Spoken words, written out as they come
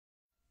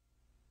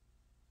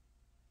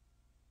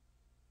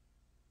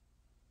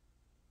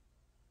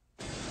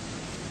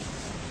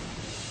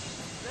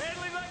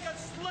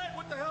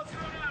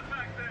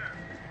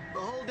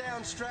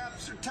Gun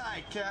straps are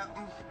tight,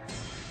 Captain.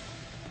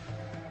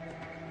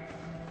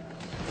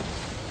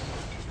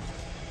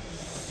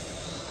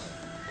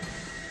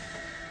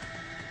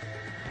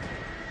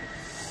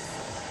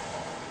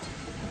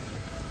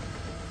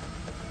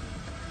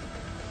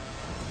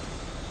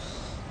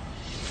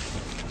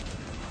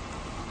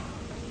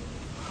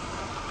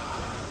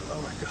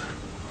 Oh my God.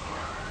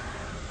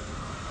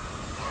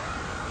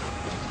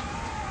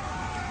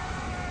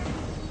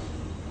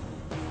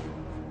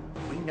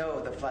 We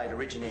know the flight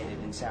originated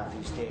in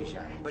Southeast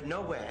Asia, but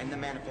nowhere in the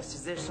manifest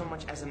is there so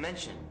much as a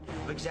mention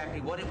of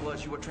exactly what it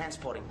was you were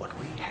transporting. What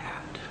we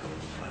had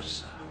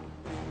was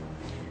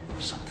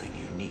something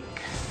unique.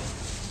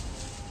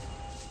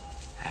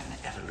 An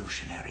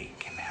evolutionary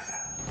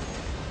chimera.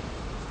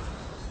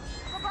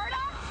 Roberta?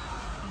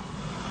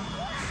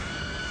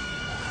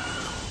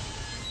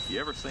 You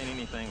ever seen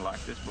anything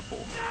like this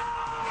before?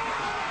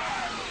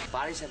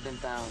 Bodies have been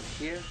found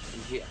here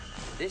and here.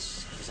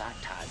 This is our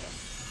target.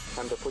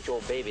 Time to put your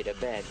baby to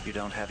bed. You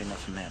don't have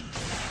enough men.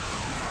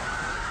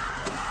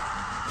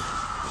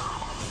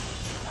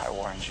 I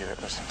warned you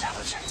it was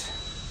intelligent.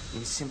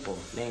 In simple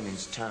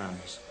layman's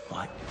terms,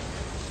 what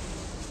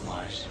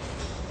was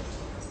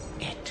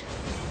it?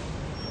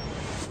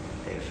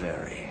 A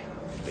very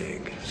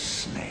big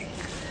snake.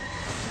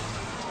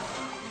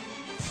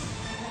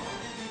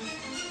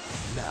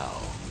 Now,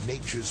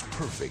 nature's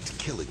perfect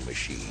killing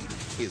machine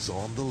is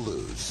on the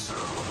loose.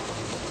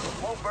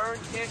 Won't burn,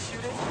 can't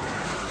shoot it.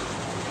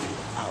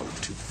 Out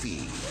to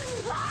feed.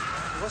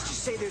 Let's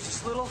just say there's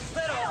this little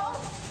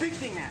big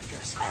thing after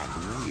us. And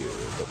we're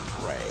the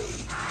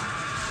prey.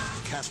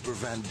 Casper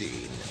Van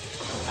Dien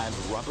and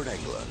Robert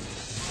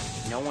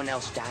Englund. No one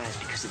else dies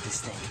because of this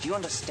thing. Do you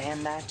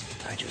understand that?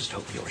 I just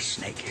hope your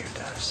snake here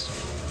does.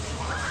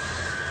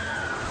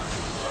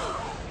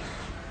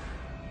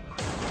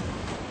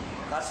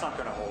 That's not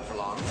gonna hold for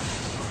long.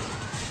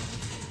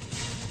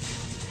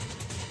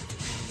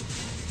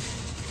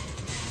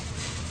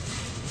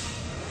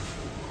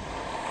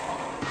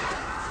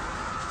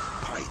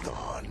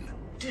 Python.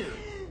 Dude,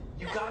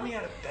 you got me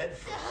out of bed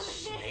for a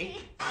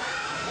snake?